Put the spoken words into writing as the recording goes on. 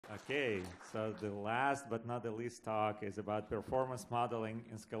Okay, so the last but not the least talk is about performance modeling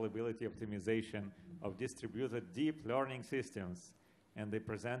and scalability optimization of distributed deep learning systems. And the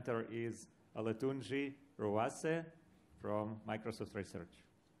presenter is Olatunji Ruwase from Microsoft Research.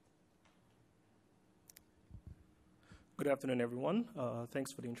 Good afternoon, everyone.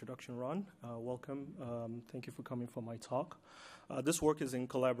 Thanks for the introduction, Ron. Welcome. Thank you for coming for my talk. This work is in a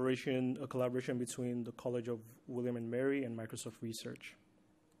collaboration between the College of William and Mary and Microsoft Research.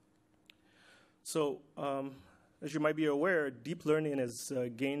 So, as you might be aware, deep learning has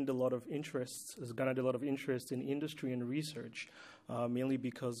garnered a lot of interest in industry and research, mainly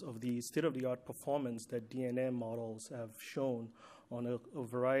because of the state-of-the-art performance that DNN models have shown on a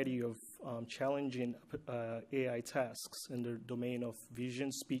variety of challenging AI tasks in the domain of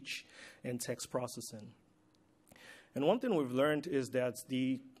vision, speech, and text processing. And one thing we've learned is that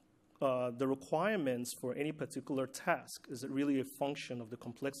the requirements for any particular task is really a function of the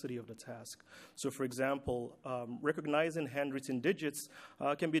complexity of the task. So, for example, recognizing handwritten digits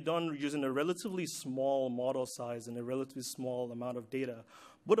can be done using a relatively small model size and a relatively small amount of data,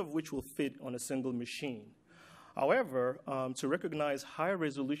 both of which will fit on a single machine. However, to recognize higher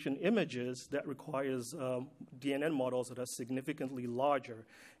resolution images, that requires DNN models that are significantly larger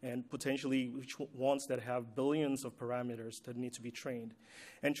and potentially ones that have billions of parameters that need to be trained.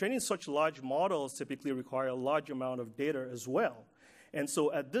 And training such large models typically require a large amount of data as well. And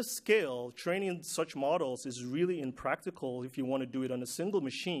so at this scale, training such models is really impractical if you want to do it on a single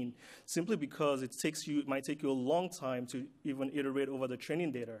machine, simply because it might take you a long time to even iterate over the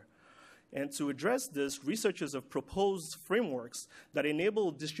training data. And to address this, researchers have proposed frameworks that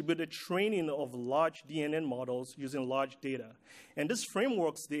enable distributed training of large DNN models using large data. And these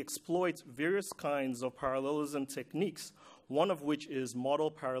frameworks, they exploit various kinds of parallelism techniques, one of which is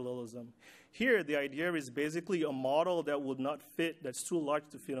model parallelism. Here, the idea is basically a model that would not fit, that's too large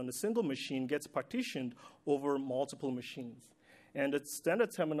to fit on a single machine, gets partitioned over multiple machines. And the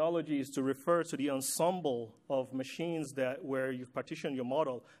standard terminology is to refer to the ensemble of machines where you've partitioned your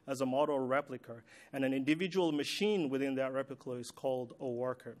model as a model replica. And an individual machine within that replica is called a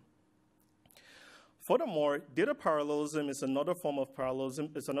worker. Furthermore, data parallelism is another form of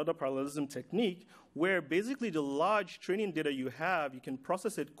parallelism. It's another parallelism technique where basically the large training data you have, you can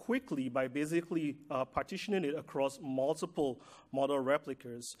process it quickly by basically partitioning it across multiple model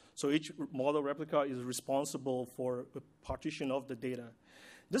replicas. So each model replica is responsible for a partition of the data.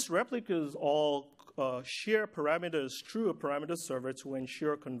 These replicas all share parameters through a parameter server to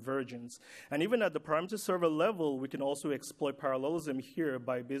ensure convergence. And even at the parameter server level, we can also exploit parallelism here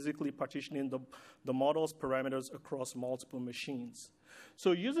by basically partitioning the model's parameters across multiple machines.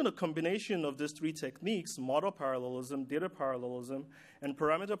 So using a combination of these three techniques, model parallelism, data parallelism, and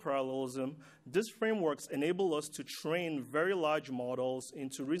parameter parallelism, these frameworks enable us to train very large models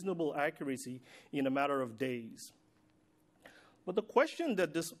into reasonable accuracy in a matter of days. But the question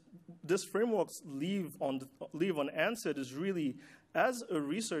that these frameworks leave unanswered is really, as a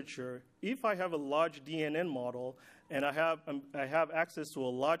researcher, if I have a large DNN model and I have access to a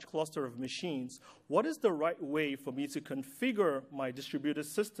large cluster of machines, what is the right way for me to configure my distributed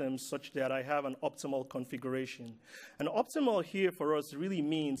system such that I have an optimal configuration? And optimal here for us really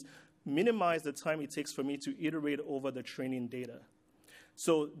means minimize the time it takes for me to iterate over the training data.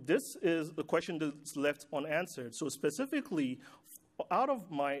 So this is the question that's left unanswered. So specifically, out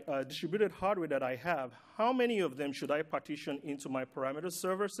of my distributed hardware that I have, how many of them should I partition into my parameter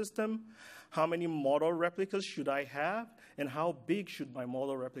server system? How many model replicas should I have? And how big should my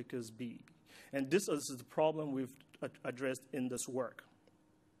model replicas be? And this is the problem we've addressed in this work.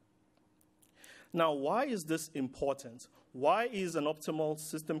 Now, why is this important? Why is an optimal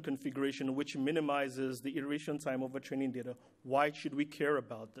system configuration which minimizes the iteration time over training data? Why should we care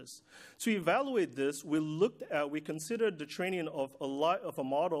about this? To evaluate this, we considered the training of a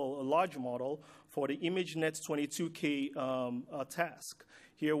large model for the ImageNet 22K task.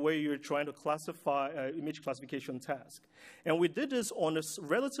 Here where you're trying to classify image classification task. And we did this on a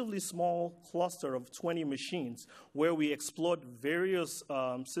relatively small cluster of 20 machines where we explored various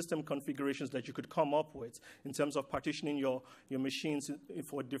system configurations that you could come up with in terms of partitioning your machines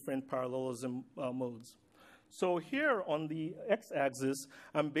for different parallelism modes. So here on the x-axis,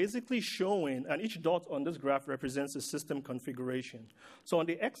 I'm basically showing, and each dot on this graph represents a system configuration. So on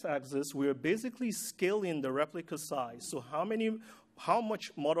the x-axis, we're basically scaling the replica size. So how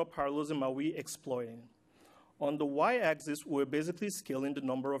much model parallelism are we exploiting? On the y-axis, we're basically scaling the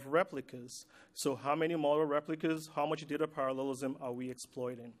number of replicas. So how many model replicas, how much data parallelism are we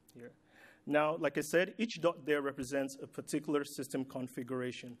exploiting here? Now, like I said, each dot there represents a particular system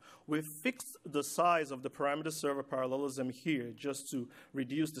configuration. We've fixed the size of the parameter server parallelism here just to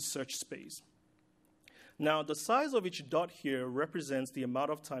reduce the search space. Now, the size of each dot here represents the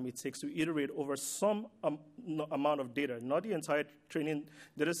amount of time it takes to iterate over some amount of data, not the entire training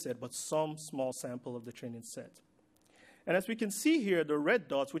data set, but some small sample of the training set. And as we can see here, the red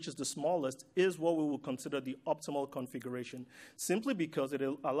dots, which is the smallest, is what we will consider the optimal configuration, simply because it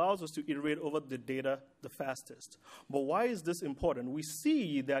allows us to iterate over the data the fastest. But why is this important? We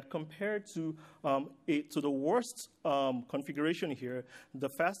see that compared to the worst configuration here, the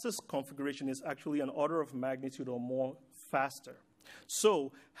fastest configuration is actually an order of magnitude or more faster.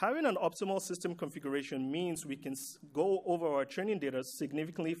 So having an optimal system configuration means we can go over our training data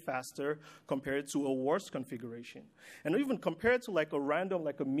significantly faster compared to a worse configuration. And even compared to like a random,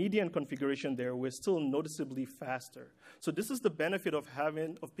 like a median configuration there, we're still noticeably faster. So this is the benefit of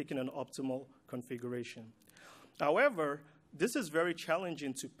picking an optimal configuration. However, this is very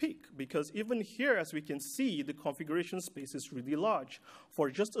challenging to pick because even here, as we can see, the configuration space is really large. For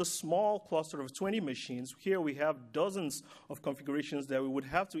just a small cluster of 20 machines, here we have dozens of configurations that we would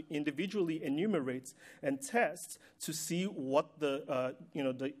have to individually enumerate and test to see what the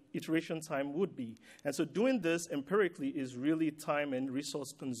iteration time would be. And so doing this empirically is really time and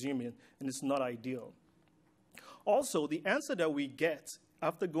resource consuming, and it's not ideal. Also, the answer that we get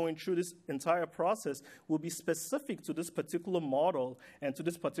after going through this entire process will be specific to this particular model and to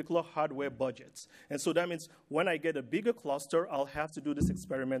this particular hardware budget. And so that means when I get a bigger cluster, I'll have to do this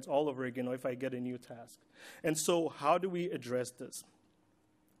experiment all over again, or if I get a new task. And so how do we address this?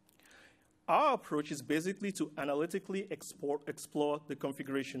 Our approach is basically to analytically explore the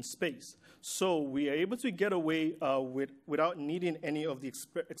configuration space. So we are able to get away without needing any of the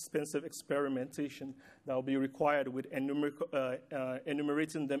expensive experimentation that will be required with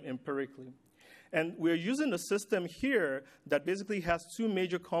enumerating them empirically. And we're using a system here that basically has two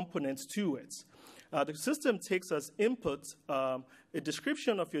major components to it. The system takes as input a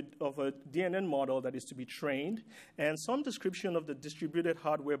description of a DNN model that is to be trained and some description of the distributed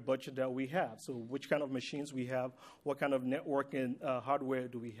hardware budget that we have. So which kind of machines we have, what kind of networking hardware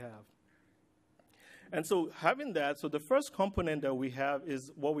do we have. And so having that, so the first component that we have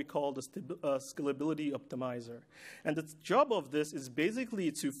is what we call the scalability optimizer. And the job of this is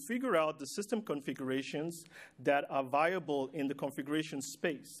basically to figure out the system configurations that are viable in the configuration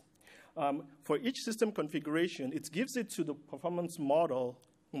space. For each system configuration, it gives it to the performance model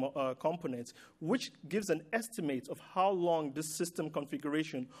component, which gives an estimate of how long this system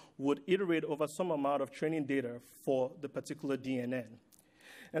configuration would iterate over some amount of training data for the particular DNN.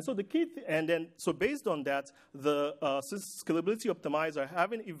 And so the key, so based on that, the scalability optimizer,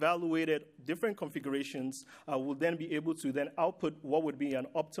 having evaluated different configurations, will then be able to then output what would be an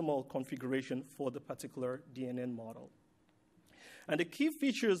optimal configuration for the particular DNN model. And the key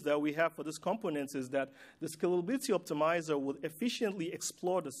features that we have for this component is that the scalability optimizer will efficiently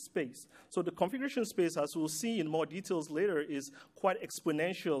explore the space. So the configuration space, as we'll see in more details later, is quite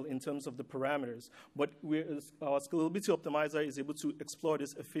exponential in terms of the parameters. But our scalability optimizer is able to explore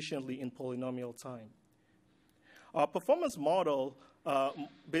this efficiently in polynomial time. Our performance model,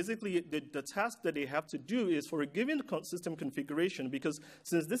 basically the task that they have to do is for a given system configuration, because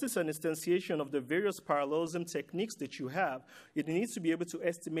since this is an instantiation of the various parallelism techniques that you have, it needs to be able to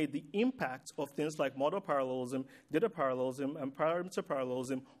estimate the impact of things like model parallelism, data parallelism, and parameter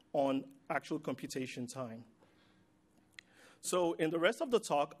parallelism on actual computation time. So in the rest of the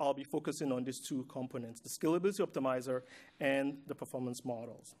talk, I'll be focusing on these two components, the scalability optimizer and the performance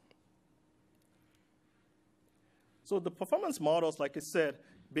models. So the performance models, like I said,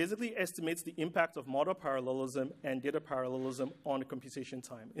 basically estimates the impact of model parallelism and data parallelism on computation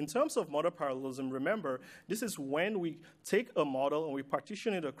time. In terms of model parallelism, remember, this is when we take a model and we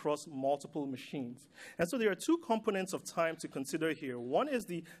partition it across multiple machines. And so there are two components of time to consider here. One is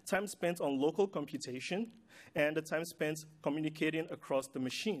the time spent on local computation and the time spent communicating across the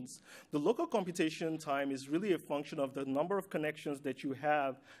machines. The local computation time is really a function of the number of connections that you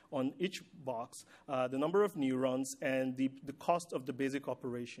have on each box, the number of neurons, and the cost of the basic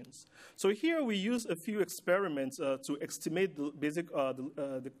operations. So here we use a few experiments to estimate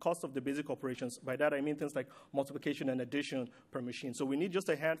the cost of the basic operations. By that I mean things like multiplication and addition per machine. So we need just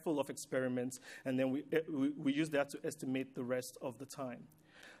a handful of experiments, and then we use that to estimate the rest of the time.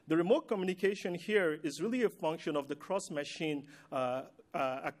 The remote communication here is really a function of the cross-machine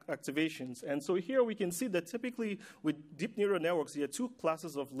activations. And so here we can see that typically with deep neural networks, there are two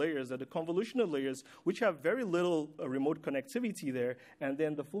classes of layers. There are the convolutional layers, which have very little remote connectivity there, and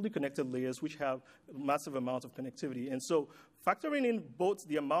then the fully connected layers, which have massive amounts of connectivity. And so factoring in both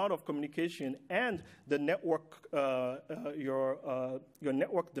the amount of communication and the network, your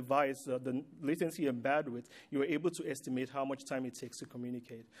network device, the latency and bandwidth, you're able to estimate how much time it takes to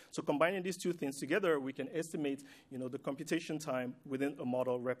communicate. So combining these two things together, we can estimate, the computation time within a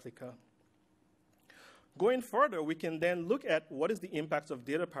model replica. Going further, we can then look at what is the impact of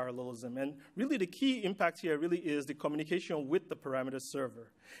data parallelism. And really the key impact here really is the communication with the parameter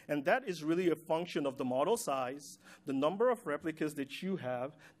server. And that is really a function of the model size, the number of replicas that you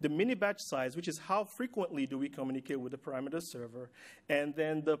have, the mini-batch size, which is how frequently do we communicate with the parameter server, and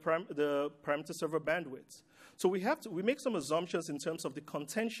then the parameter server bandwidth. So we make some assumptions in terms of the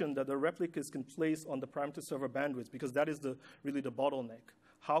contention that the replicas can place on the parameter server bandwidth, because that is really the bottleneck.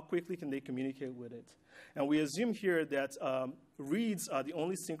 How quickly can they communicate with it? And we assume here that reads are the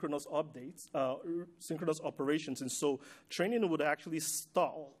only synchronous updates, synchronous operations, and so training would actually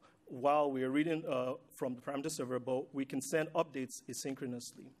stall while we are reading from the parameter server, but we can send updates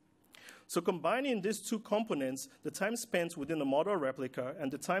asynchronously. So combining these two components, the time spent within the model replica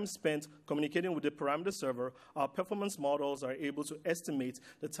and the time spent communicating with the parameter server, our performance models are able to estimate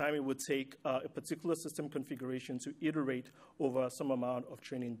the time it would take a particular system configuration to iterate over some amount of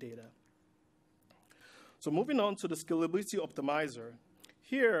training data. So moving on to the scalability optimizer.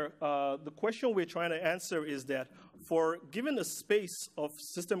 Here, the question we're trying to answer is that for given a space of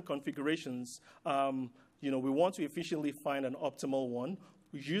system configurations, we want to efficiently find an optimal one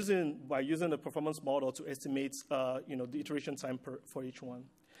by using the performance model to estimate the iteration time for each one.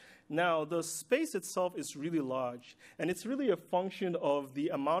 Now, the space itself is really large, and it's really a function of the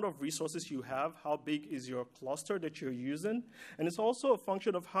amount of resources you have, how big is your cluster that you're using, and it's also a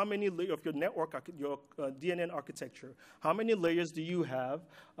function of how many layers of your network, your DNN architecture, how many layers do you have,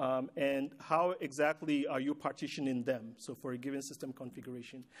 and how exactly are you partitioning them, so for a given system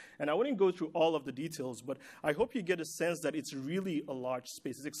configuration. And I wouldn't go through all of the details, but I hope you get a sense that it's really a large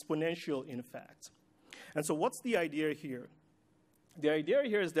space. It's exponential, in fact. And so what's the idea here? The idea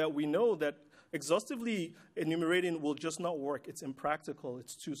here is that we know that exhaustively enumerating will just not work. It's impractical.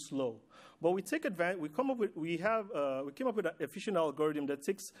 It's too slow. But we take advantage. We came up with an efficient algorithm that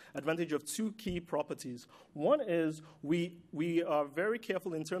takes advantage of two key properties. One is we are very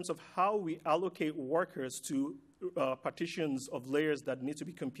careful in terms of how we allocate workers to partitions of layers that need to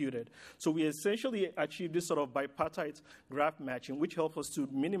be computed. So we essentially achieve this sort of bipartite graph matching, which helps us to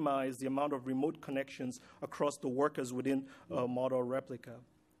minimize the amount of remote connections across the workers within a model replica.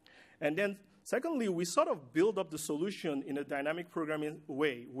 And then secondly, we sort of build up the solution in a dynamic programming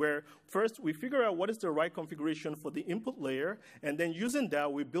way, where first we figure out what is the right configuration for the input layer, and then using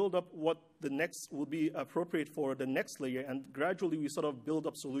that, we build up what the next will be appropriate for the next layer, and gradually we sort of build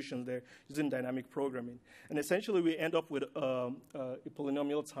up solutions there using dynamic programming. And essentially, we end up with a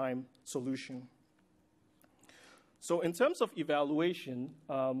polynomial time solution. So in terms of evaluation,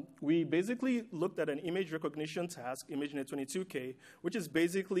 we basically looked at an image recognition task, ImageNet 22K, which is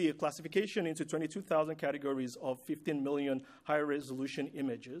basically a classification into 22,000 categories of 15 million high-resolution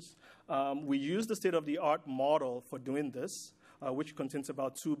images. We used the state-of-the-art model for doing this, which contains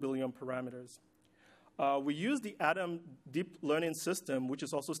about 2 billion parameters. We use the Adam deep learning system, which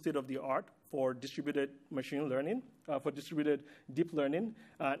is also state-of-the-art for distributed machine learning, for distributed deep learning,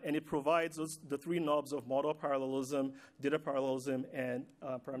 and it provides us the three knobs of model parallelism, data parallelism, and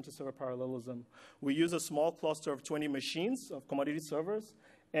parameter server parallelism. We use a small cluster of 20 machines of commodity servers,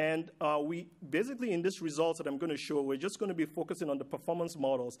 and we basically, in this result that I'm going to show, we're just going to be focusing on the performance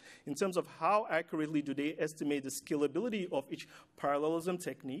models in terms of how accurately do they estimate the scalability of each parallelism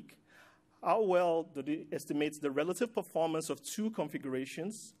technique, how well do they estimate the relative performance of two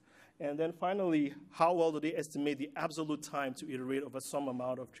configurations, and then finally, how well do they estimate the absolute time to iterate over some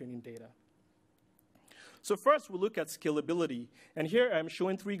amount of training data. So first, we look at scalability. And here I'm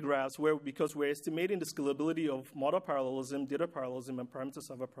showing three graphs because we're estimating the scalability of model parallelism, data parallelism, and parameter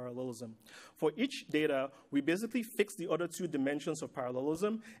server parallelism. For each data, we basically fix the other two dimensions of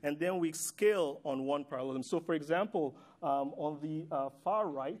parallelism, and then we scale on one parallelism. So for example, on the far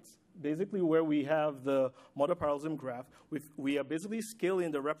right, basically where we have the model parallelism graph, we are basically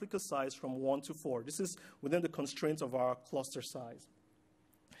scaling the replica size from 1 to 4. This is within the constraints of our cluster size.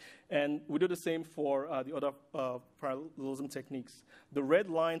 And we do the same for the other parallelism techniques. The red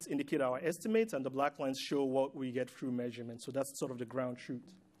lines indicate our estimates, and the black lines show what we get through measurement. So that's sort of the ground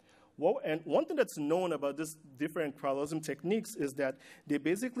truth. And one thing that's known about these different parallelism techniques is that they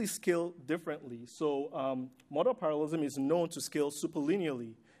basically scale differently. So model parallelism is known to scale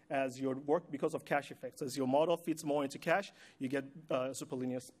superlinearly as your work because of cache effects. As your model fits more into cache, you get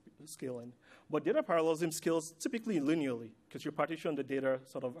superlinear scaling. But data parallelism scales typically linearly because you partition the data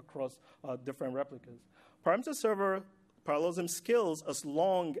sort of across different replicas. Parameter server parallelism scales as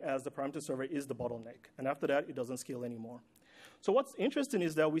long as the parameter server is the bottleneck. And after that, it doesn't scale anymore. So what's interesting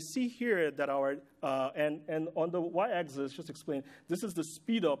is that we see here that our, and on the y-axis, just explain, this is the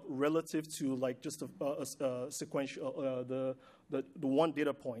speed up relative to like just a sequential, the one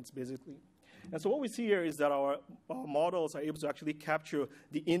data points, basically. And so what we see here is that our models are able to actually capture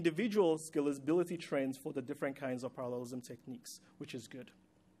the individual scalability trends for the different kinds of parallelism techniques, which is good.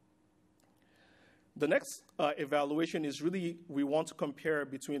 The next evaluation is really, we want to compare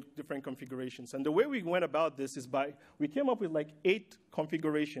between different configurations. And the way we went about this is we came up with like 8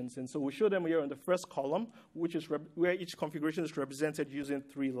 configurations. And so we show them here in the first column, which is where each configuration is represented using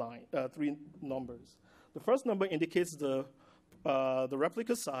 3 numbers. The first number indicates the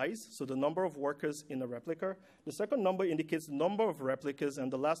replica size, so the number of workers in the replica. The second number indicates the number of replicas,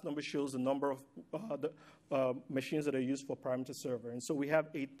 and the last number shows the number of machines that are used for parameter server. And so we have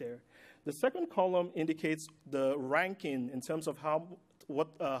 8 there. The second column indicates the ranking in terms of how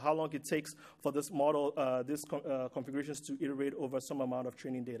long it takes for this model, these configurations to iterate over some amount of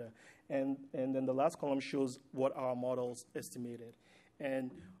training data. And then the last column shows what our models estimated.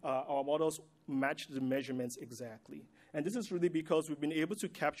 And our models match the measurements exactly. And this is really because we've been able to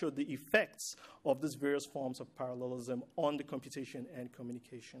capture the effects of these various forms of parallelism on the computation and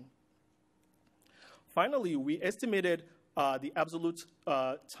communication. Finally, we estimated the absolute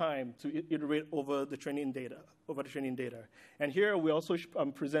time to iterate over the training data. And here we also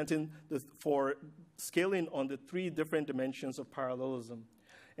presenting for scaling on the 3 different dimensions of parallelism.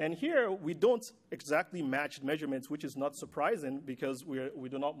 And here we don't exactly match measurements, which is not surprising because we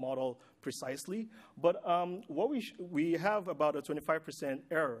do not model precisely. But what we have about a 25%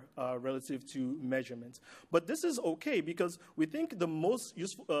 error relative to measurements. But this is okay because we think the most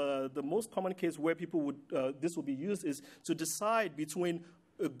common case where people would this will be used is to decide between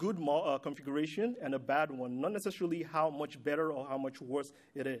a good configuration and a bad one, not necessarily how much better or how much worse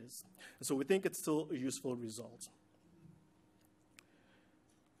it is. And so we think it's still a useful result.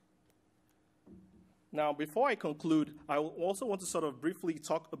 Now, before I conclude, I also want to sort of briefly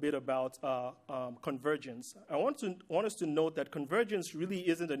talk a bit about convergence. I want us to note that convergence really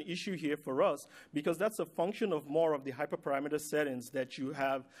isn't an issue here for us because that's a function of more of the hyperparameter settings that you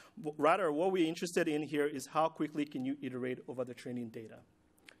have. Rather, what we're interested in here is how quickly can you iterate over the training data.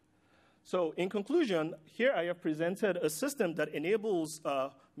 So in conclusion, here I have presented a system that enables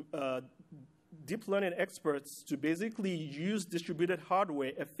deep learning experts to basically use distributed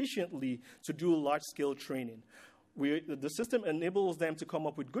hardware efficiently to do large-scale training. The system enables them to come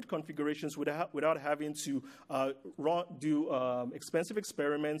up with good configurations without having to do expensive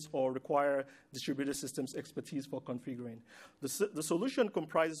experiments or require distributed systems expertise for configuring. The solution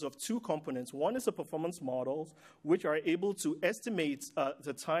comprises of 2 components. One is the performance models, which are able to estimate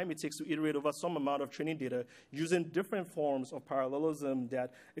the time it takes to iterate over some amount of training data using different forms of parallelism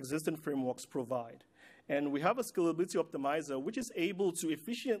that existing frameworks provide. And we have a scalability optimizer, which is able to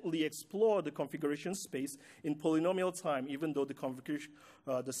efficiently explore the configuration space in polynomial time, even though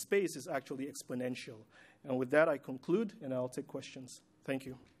the space is actually exponential. And with that, I conclude, and I'll take questions. Thank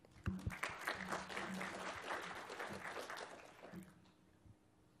you.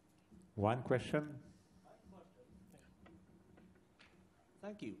 One question?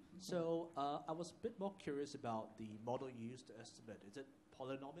 Thank you. So I was a bit more curious about the model you used to estimate. Is it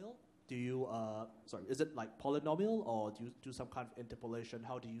polynomial? Is it like polynomial, or do you do some kind of interpolation?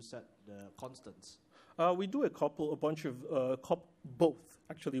 How do you set the constants? We do both,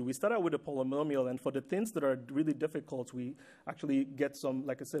 actually. We start out with a polynomial, and for the things that are really difficult, we actually get some,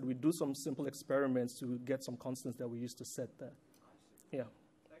 like I said, we do some simple experiments to get some constants that we use to set that. Yeah.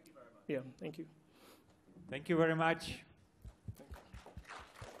 Thank you very much. Yeah, thank you. Thank you very much.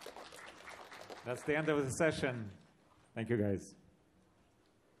 That's the end of the session. Thank you, guys.